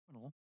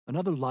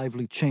Another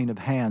lively chain of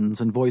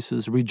hands and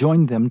voices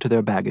rejoined them to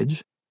their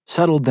baggage,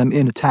 settled them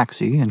in a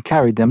taxi, and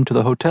carried them to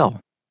the hotel.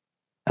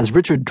 As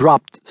Richard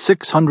dropped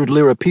 600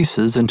 lira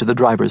pieces into the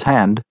driver's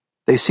hand,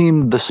 they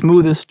seemed the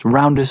smoothest,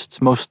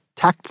 roundest, most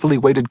tactfully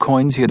weighted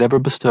coins he had ever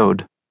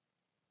bestowed.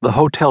 The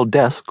hotel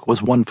desk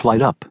was one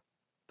flight up.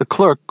 The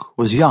clerk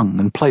was young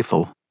and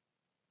playful.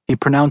 He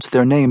pronounced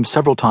their names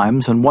several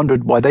times and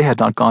wondered why they had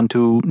not gone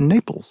to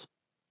Naples.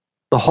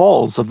 The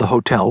halls of the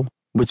hotel,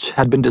 which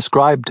had been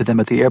described to them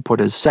at the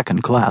airport as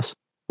second class,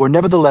 were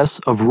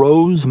nevertheless of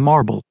rose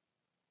marble.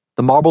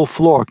 The marble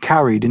floor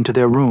carried into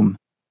their room.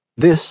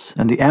 This,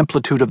 and the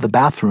amplitude of the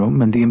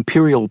bathroom and the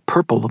imperial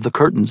purple of the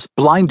curtains,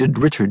 blinded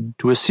Richard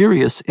to a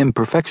serious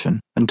imperfection,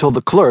 until the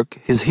clerk,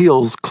 his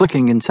heels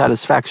clicking in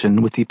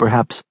satisfaction with the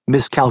perhaps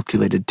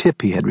miscalculated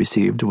tip he had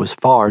received, was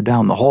far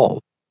down the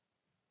hall.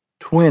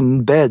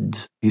 "Twin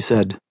beds," he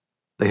said.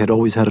 They had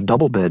always had a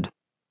double bed.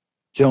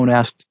 Joan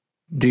asked,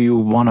 "Do you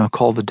want to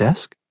call the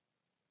desk?"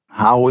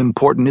 "How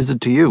important is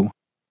it to you?"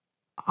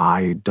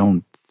 "I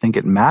don't think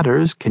it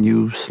matters. Can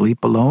you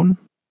sleep alone?"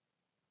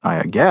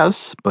 "I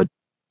guess, but—"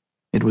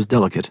 It was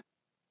delicate.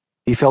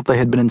 He felt they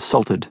had been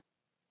insulted.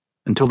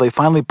 Until they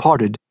finally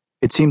parted,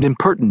 it seemed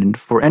impertinent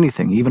for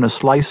anything, even a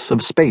slice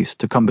of space,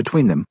 to come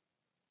between them.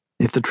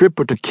 If the trip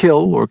were to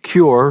kill or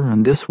cure,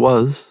 and this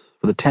was,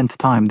 for the 10th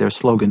time, their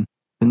slogan,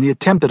 then the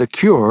attempt at a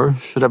cure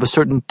should have a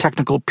certain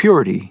technical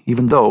purity,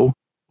 even though,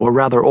 or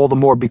rather all the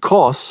more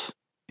because,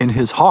 in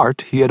his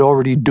heart he had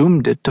already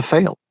doomed it to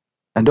fail.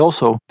 And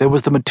also, there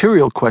was the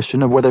material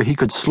question of whether he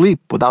could sleep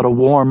without a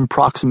warm,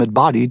 proximate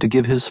body to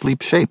give his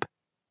sleep shape.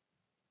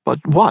 "But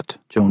what?"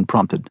 Joan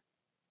prompted.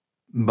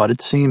 "But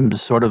it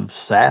seems sort of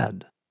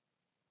sad."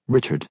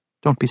 "Richard,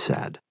 don't be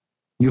sad.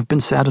 You've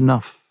been sad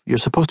enough. You're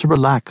supposed to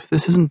relax.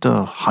 This isn't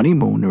a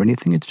honeymoon or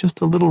anything. It's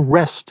just a little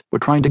rest we're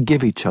trying to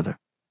give each other.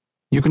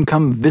 You can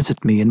come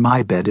visit me in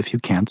my bed if you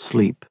can't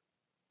sleep."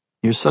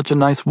 "You're such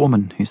a nice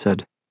woman," he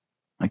said.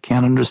 "I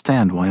can't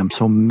understand why I'm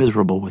so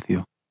miserable with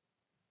you."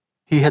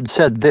 He had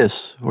said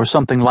this, or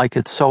something like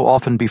it, so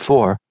often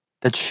before,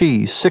 that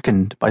she,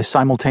 sickened by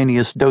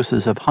simultaneous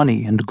doses of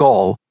honey and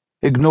gall,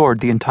 ignored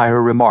the entire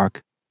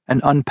remark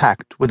and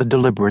unpacked with a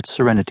deliberate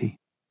serenity.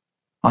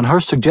 On her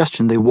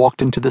suggestion, they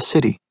walked into the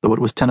city, though it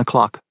was 10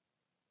 o'clock.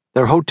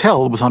 Their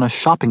hotel was on a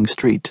shopping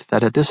street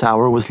that at this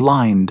hour was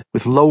lined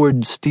with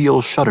lowered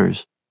steel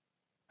shutters.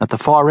 At the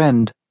far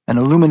end, an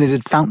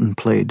illuminated fountain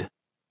played.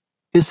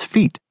 His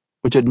feet,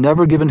 which had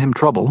never given him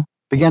trouble,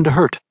 began to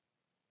hurt.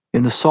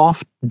 In the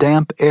soft,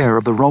 damp air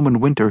of the Roman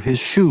winter, his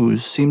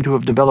shoes seemed to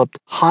have developed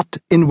hot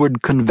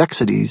inward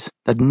convexities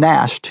that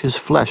gnashed his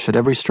flesh at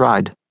every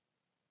stride.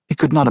 He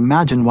could not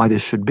imagine why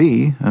this should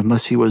be,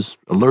 unless he was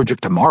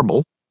allergic to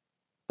marble.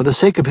 For the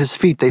sake of his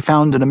feet, they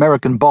found an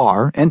American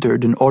bar,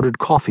 entered, and ordered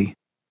coffee.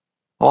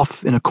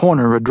 Off in a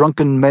corner, a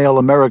drunken male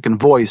American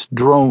voice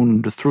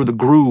droned through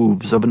the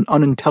grooves of an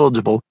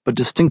unintelligible but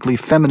distinctly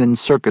feminine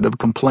circuit of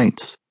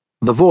complaints.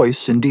 The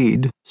voice,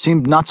 indeed,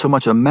 seemed not so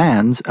much a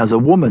man's as a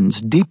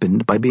woman's,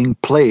 deepened by being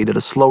played at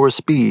a slower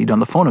speed on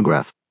the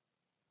phonograph.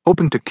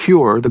 Hoping to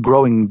cure the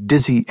growing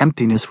dizzy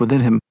emptiness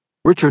within him,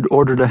 Richard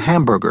ordered a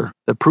hamburger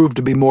that proved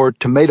to be more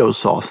tomato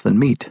sauce than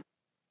meat.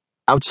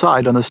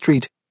 Outside on the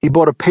street, he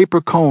bought a paper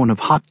cone of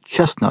hot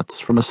chestnuts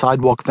from a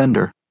sidewalk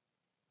vendor.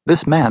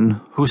 This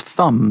man, whose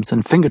thumbs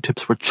and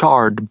fingertips were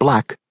charred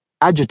black,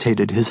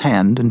 agitated his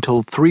hand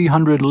until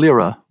 300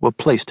 lira were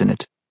placed in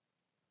it.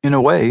 In a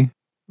way,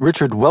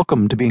 Richard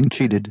welcomed being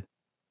cheated.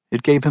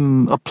 It gave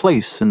him a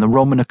place in the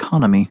Roman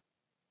economy.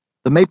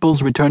 The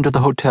Maples returned to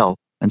the hotel,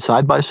 and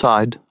side by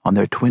side, on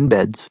their twin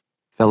beds,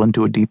 fell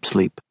into a deep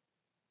sleep.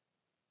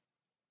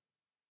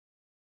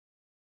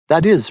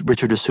 That is,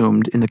 Richard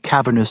assumed, in the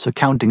cavernous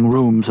accounting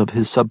rooms of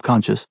his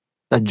subconscious,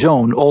 that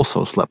Joan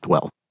also slept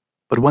well.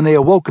 But when they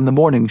awoke in the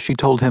morning, she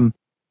told him,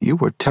 "You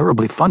were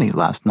terribly funny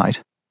last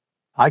night.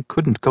 I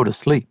couldn't go to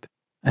sleep,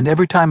 and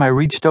every time I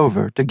reached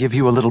over to give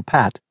you a little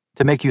pat,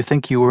 to make you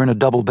think you were in a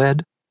double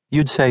bed,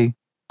 you'd say,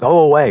 'Go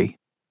away,'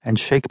 and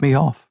shake me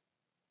off."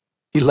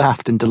 He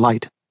laughed in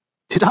delight.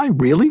 "Did I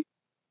really?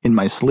 In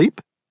my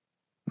sleep?"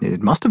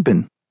 "It must have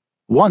been.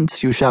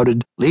 Once you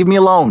shouted, 'Leave me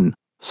alone,'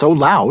 so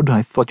loud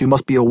I thought you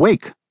must be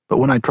awake, but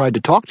when I tried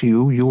to talk to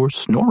you, you were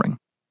snoring.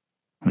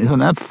 Isn't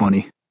that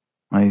funny?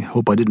 I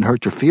hope I didn't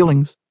hurt your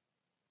feelings."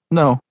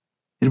 "No,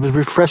 it was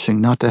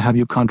refreshing not to have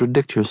you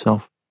contradict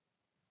yourself."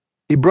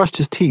 He brushed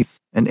his teeth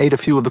and ate a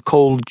few of the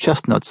cold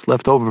chestnuts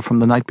left over from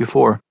the night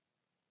before.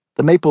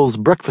 The Maples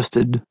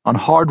breakfasted on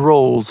hard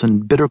rolls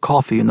and bitter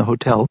coffee in the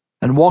hotel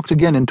and walked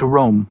again into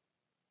Rome.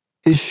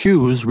 His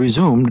shoes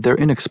resumed their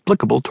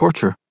inexplicable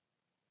torture.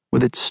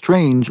 With its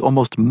strange,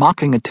 almost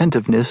mocking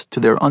attentiveness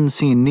to their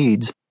unseen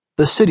needs,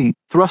 the city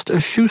thrust a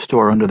shoe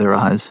store under their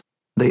eyes.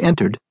 They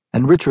entered,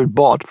 and Richard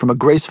bought from a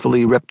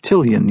gracefully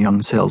reptilian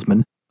young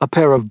salesman a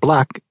pair of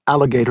black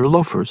alligator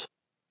loafers.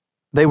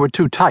 They were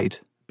too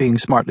tight, being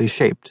smartly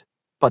shaped,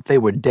 but they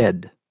were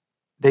dead.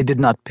 They did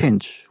not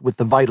pinch with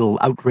the vital,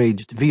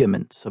 outraged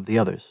vehemence of the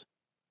others.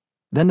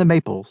 Then the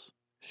Maples,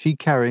 she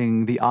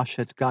carrying the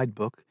Hachette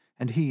guidebook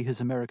and he his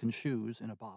American shoes in a box.